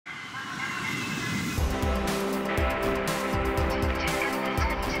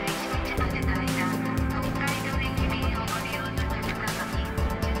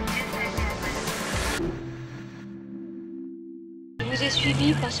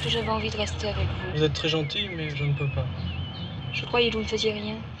suivi parce que j'avais envie de rester avec vous. Vous êtes très gentil, mais je ne peux pas. Je croyais que vous ne faisiez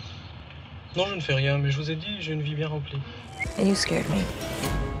rien. Non, je ne fais rien, mais je vous ai dit, j'ai une vie bien remplie. You scared me.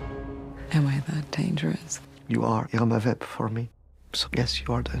 Am I that dangerous? You are Irma Vep for me. So yes,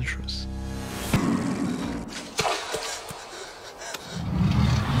 you are dangerous.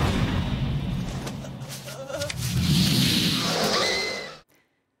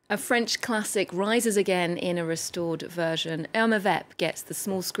 A French classic rises again in a restored version. Irma Vep gets the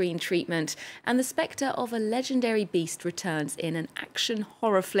small screen treatment, and the spectre of a legendary beast returns in an action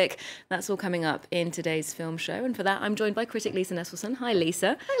horror flick. That's all coming up in today's film show, and for that I'm joined by critic Lisa Nesselson. Hi,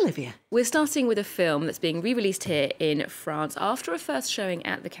 Lisa. Hi, Olivia. We're starting with a film that's being re-released here in France after a first showing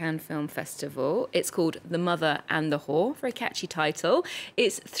at the Cannes Film Festival. It's called The Mother and the Whore, very catchy title.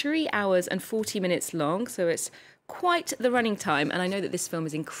 It's 3 hours and 40 minutes long, so it's quite the running time, and I know that this film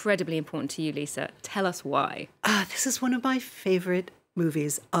is incredibly important to you, Lisa. Tell us why. This is one of my favorite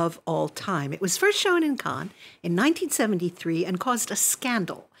movies of all time. It was first shown in Cannes in 1973 and caused a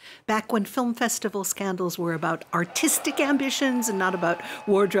scandal. Back when film festival scandals were about artistic ambitions and not about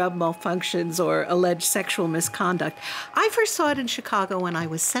wardrobe malfunctions or alleged sexual misconduct. I first saw it in Chicago when I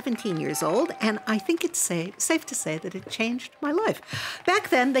was 17 years old, and I think it's safe to say that it changed my life. Back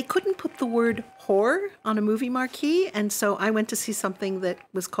then, they couldn't put the word whore on a movie marquee, and so I went to see something that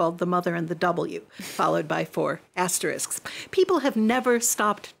was called The Mother and the W, followed by 4 asterisks. People have never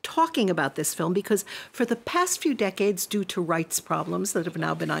stopped talking about this film because for the past few decades, due to rights problems that have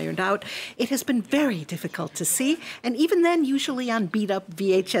now been ironed out, it has been very difficult to see, and even then, usually on beat-up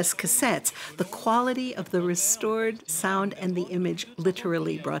VHS cassettes. The quality of the restored sound and the image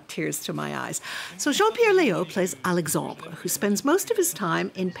literally brought tears to my eyes. So Jean-Pierre Léaud plays Alexandre, who spends most of his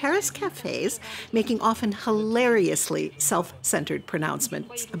time in Paris cafes, making often hilariously self-centered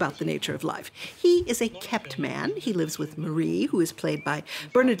pronouncements about the nature of life. He is a kept man. He lives with Marie, who is played by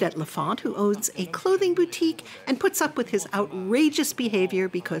Bernadette Lafont, who owns a clothing boutique and puts up with his outrageous behavior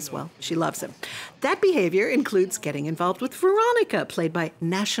because, well, she loves him. That behavior includes getting involved with Veronica, played by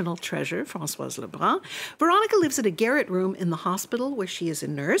national treasure Françoise Lebrun. Veronica lives in a garret room in the hospital where she is a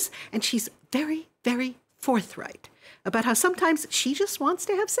nurse, and she's very, very forthright about how sometimes she just wants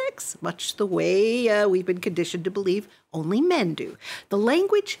to have sex, much the way we've been conditioned to believe only men do. The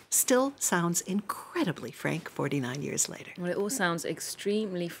language still sounds incredibly frank 49 years later. Well, it all sounds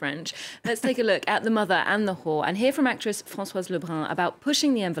extremely French. Let's take a look at The Mother and the Whore and hear from actress Françoise Lebrun about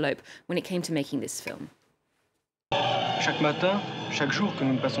pushing the envelope when it came to making this film. Chaque matin, chaque jour que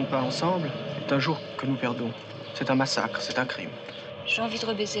nous ne passons pas ensemble est un jour que nous perdons. C'est un massacre, c'est un crime. J'ai envie de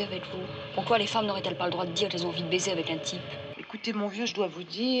rebaiser avec vous. Pourquoi les femmes n'auraient-elles pas le droit de dire qu'elles ont envie de baiser avec un type? Écoutez, mon vieux, je dois vous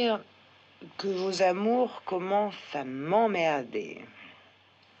dire que vos amours commencent à m'emmerder.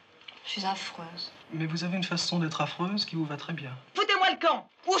 Je suis affreuse. Mais vous avez une façon d'être affreuse qui vous va très bien. Foutez-moi le camp!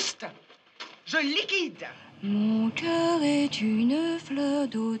 Oust! Je liquide! Mon cœur est une fleur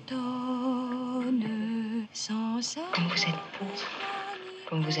d'automne, sans ça. Comme vous êtes beau,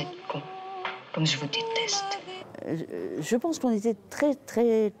 comme vous êtes con, comme je vous déteste. Je pense qu'on était très,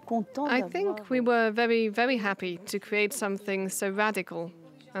 très contents. I think we were very, very happy to create something so radical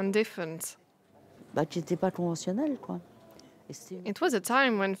and different. Qui n'était pas conventionnel, quoi. It was a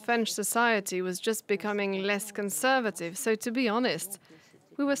time when French society was just becoming less conservative, so to be honest,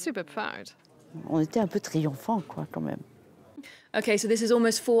 we were super proud. On était un peu triomphants, quoi, quand même. Okay, so this is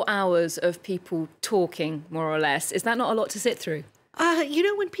almost 4 hours of people talking, more or less. Is that not a lot to sit through? You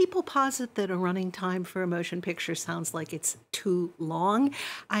know, when people posit that a running time for a motion picture sounds like it's too long,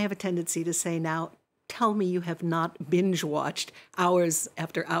 I have a tendency to say now, tell me you have not binge-watched hours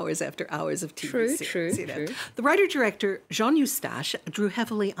after hours after hours of TV series. True. The writer-director, Jean Eustache, drew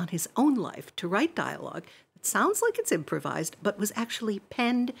heavily on his own life to write dialogue that sounds like it's improvised, but was actually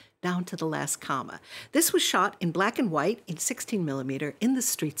penned down to the last comma. This was shot in black and white in 16mm in the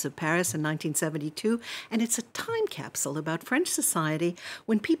streets of Paris in 1972, and it's a time capsule about French society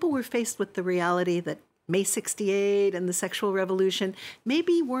when people were faced with the reality that May 68 and the sexual revolution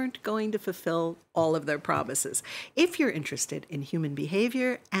maybe weren't going to fulfill all of their promises. If you're interested in human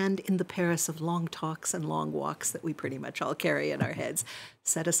behavior and in the Paris of long talks and long walks that we pretty much all carry in our heads,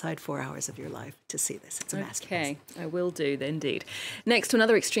 set aside 4 hours of your life to see this. It's a masterpiece. Okay, I will do, indeed. Next to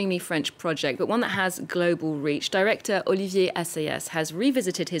another extremely French project, but one that has global reach. Director Olivier Assayas has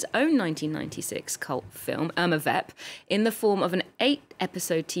revisited his own 1996 cult film, Irma Vep, in the form of an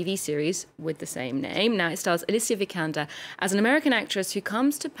 8-episode TV series with the same name. now, it stars Alicia Vikander as an American actress who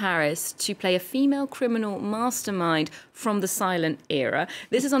comes to Paris to play a female criminal mastermind from the silent era.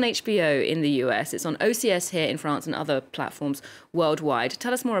 This is on HBO in the US. It's on OCS here in France and other platforms worldwide.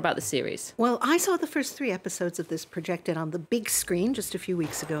 Tell us more about the series. Well, I saw the first 3 episodes of this projected on the big screen just a few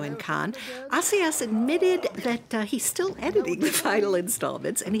weeks ago in Cannes. Assayas admitted that he's still editing the final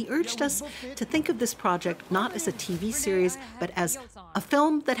installments, and he urged us to think of this project not as a TV series, but as a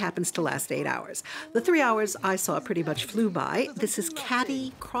film that happens to last 8 hours. The 3 hours I saw pretty much flew by. This is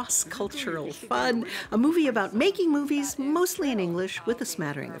catty, cross-cultural fun, a movie about making movies, mostly in English, with a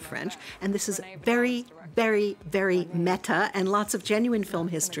smattering of French. And this is very, very, very meta, and lots of genuine film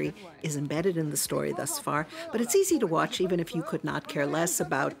history is embedded in the story thus far. But it's easy to watch, even if you could not care less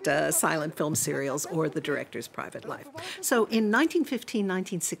about silent film serials or the director's private life. So in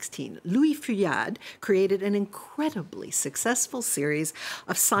 1915-1916, Louis Feuillade created an incredibly successful series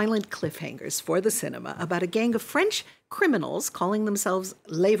of silent cliffhangers for the cinema about a gang of French criminals calling themselves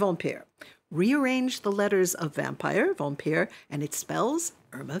Les Vampires. Rearrange the letters of vampire, and it spells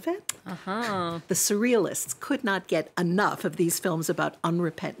Irma Vep. The surrealists could not get enough of these films about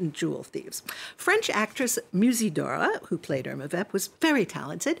unrepentant jewel thieves. French actress Musidora, who played Irma Vep, was very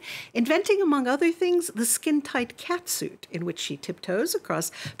talented, inventing, among other things, the skin-tight catsuit in which she tiptoes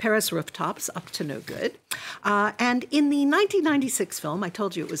across Paris rooftops up to no good. And in the 1996 film, I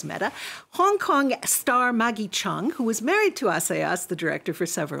told you it was meta, Hong Kong star Maggie Cheung, who was married to Assayas, the director, for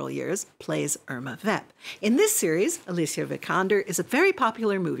several years, plays Irma Vep. In this series, Alicia Vikander is a very popular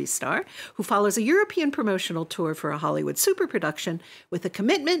movie star who follows a European promotional tour for a Hollywood superproduction with a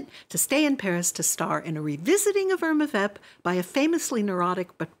commitment to stay in Paris to star in a revisiting of Irma Vep by a famously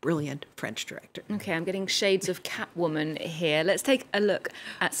neurotic but brilliant French director. Okay, I'm getting shades of Catwoman here. Let's take a look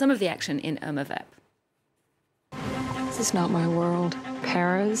at some of the action in Irma Vep. This is not my world.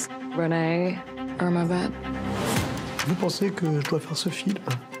 Paris, Renee, Irma Vep. Vous pensez que je dois faire ce film?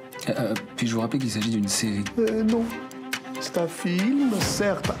 Puis-je vous rappeler qu'il s'agit d'une série? Non. C'est un film,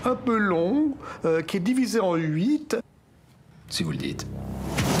 certes un peu long, qui est divisé en 8. Si vous le dites.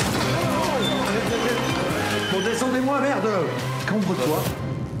 Bon, descendez-moi, merde! Cambre-toi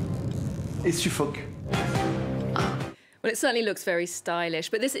et suffoque. Well, it certainly looks very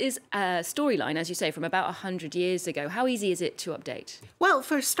stylish, but this is a storyline, as you say, from about 100 years ago. How easy is it to update? Well,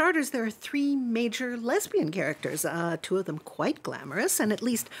 for starters, there are 3 major lesbian characters, 2 of them quite glamorous, and at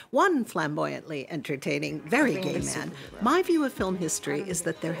least one flamboyantly entertaining, very gay man. My view of film history is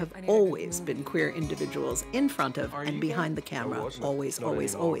that there have always been queer individuals in front of and behind the camera. Always,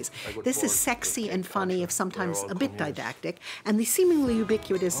 always, always. This is sexy and funny, if sometimes a bit didactic, and the seemingly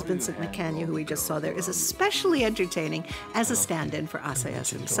ubiquitous Vincent McCann, who we just saw there, is especially entertaining as a stand-in for Assayas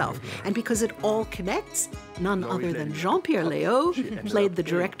himself. And because it all connects, none other than Jean-Pierre Léaud played the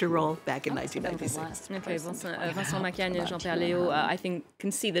director role back in 1996. Okay, Vincent McCann and Jean-Pierre Léaud, I think,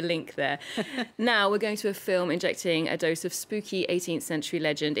 can see the link there. Now we're going to a film injecting a dose of spooky 18th century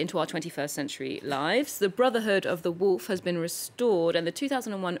legend into our 21st century lives. The Brotherhood of the Wolf has been restored, and the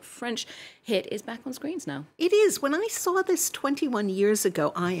 2001 French hit is back on screens now. It is. When I saw this 21 years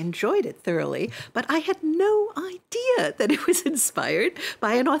ago, I enjoyed it thoroughly, but I had no idea that it was inspired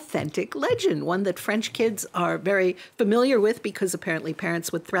by an authentic legend, one that French kids are very familiar with because apparently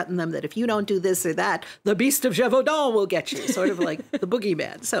parents would threaten them that if you don't do this or that, the beast of Gévaudan will get you, sort of like the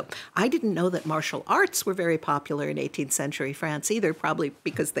boogeyman. So I didn't know that martial arts were very popular in 18th century France either, probably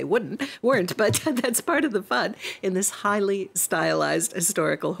because they weren't, but that's part of the fun in this highly stylized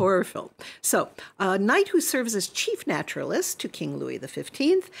historical horror film. So a knight who serves as chief naturalist to King Louis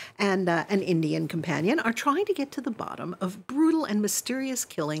XV and an Indian companion are trying to get to the bottom of brutal and mysterious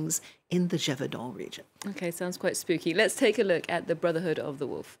killings in the Gévaudan region. Okay, sounds quite spooky. Let's take a look at the Brotherhood of the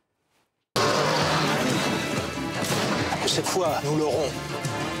Wolf. Cette fois, nous l'aurons.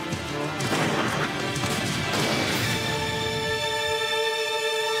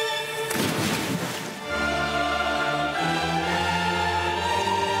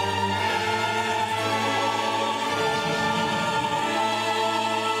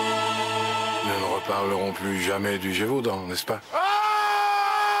 Nous ne reparlerons plus jamais du Gévaudan, n'est-ce pas?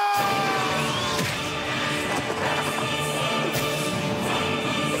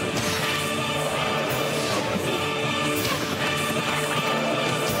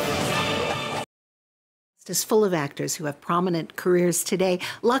 is full of actors who have prominent careers today.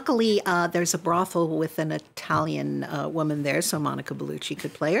 Luckily, there's a brothel with an Italian woman there, so Monica Bellucci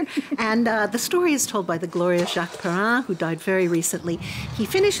could play her. And the story is told by the glorious Jacques Perrin, who died very recently. He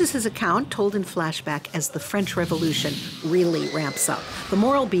finishes his account, told in flashback, as the French Revolution really ramps up. The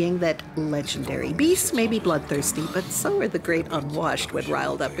moral being that legendary beasts may be bloodthirsty, but so are the great unwashed when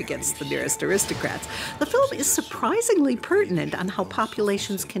riled up against the nearest aristocrats. The film is surprisingly pertinent on how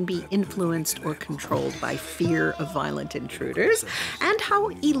populations can be influenced or controlled by fear of violent intruders, and how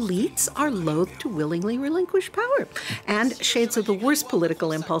elites are loath to willingly relinquish power. And shades of the worst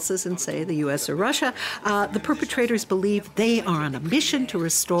political impulses in, say, the US or Russia, the perpetrators believe they are on a mission to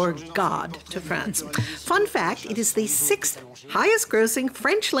restore God to France. Fun fact, it is the 6th highest-grossing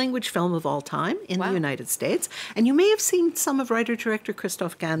French-language film of all time in the United States, and you may have seen some of writer-director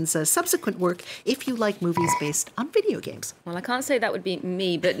Christophe Gans's subsequent work if you like movies based on video games. Well, I can't say that would be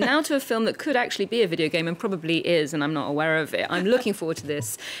me, but now to a film that could actually be a video game and probably is, and I'm not aware of it. I'm looking forward to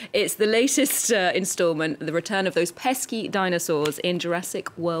this. It's the latest installment, the return of those pesky dinosaurs in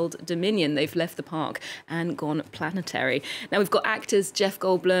Jurassic World Dominion. They've left the park and gone planetary. Now, we've got actors Jeff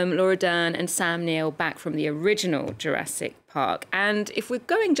Goldblum, Laura Dern and Sam Neill back from the original Jurassic Park. And if we're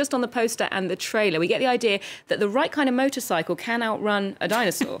going just on the poster and the trailer, we get the idea that the right kind of motorcycle can outrun a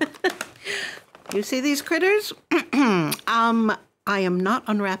dinosaur. You see these critters? I am not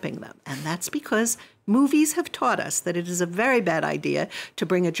unwrapping them, and that's because movies have taught us that it is a very bad idea to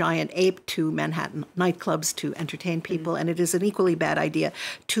bring a giant ape to Manhattan nightclubs to entertain people, and it is an equally bad idea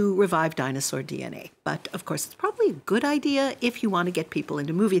to revive dinosaur DNA. But, of course, it's probably a good idea if you want to get people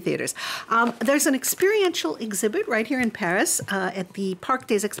into movie theaters. There's an experiential exhibit right here in Paris at the Parc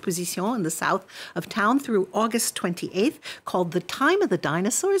des Expositions in the south of town through August 28th called The Time of the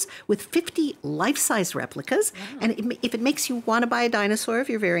Dinosaurs with 50 life-size replicas. Wow. And if it makes you want to buy a dinosaur of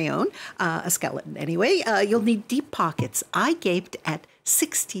your very own, a skeleton anyway, you'll need deep pockets. I gaped at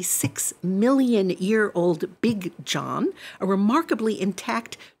 66-million-year-old Big John, a remarkably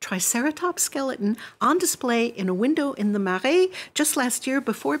intact Triceratops skeleton on display in a window in the Marais just last year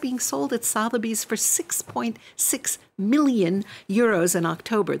before being sold at Sotheby's for 6.6 million euros in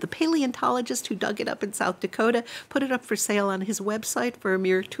October. The paleontologist who dug it up in South Dakota put it up for sale on his website for a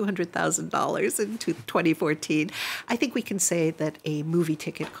mere $200,000 in 2014. I think we can say that a movie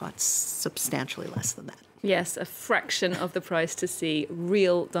ticket costs substantially less than that. Yes, a fraction of the price to see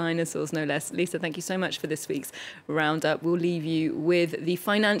real dinosaurs, no less. Lisa, thank you so much for this week's roundup. We'll leave you with the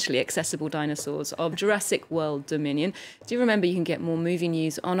financially accessible dinosaurs of Jurassic World Dominion. Do remember you can get more movie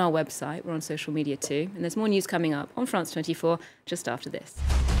news on our website. We're on social media too. And there's more news coming up on France 24 just after this.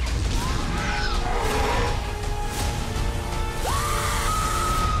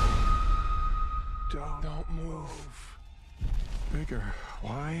 Don't move. Bigger.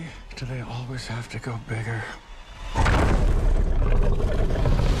 Why do they always have to go bigger?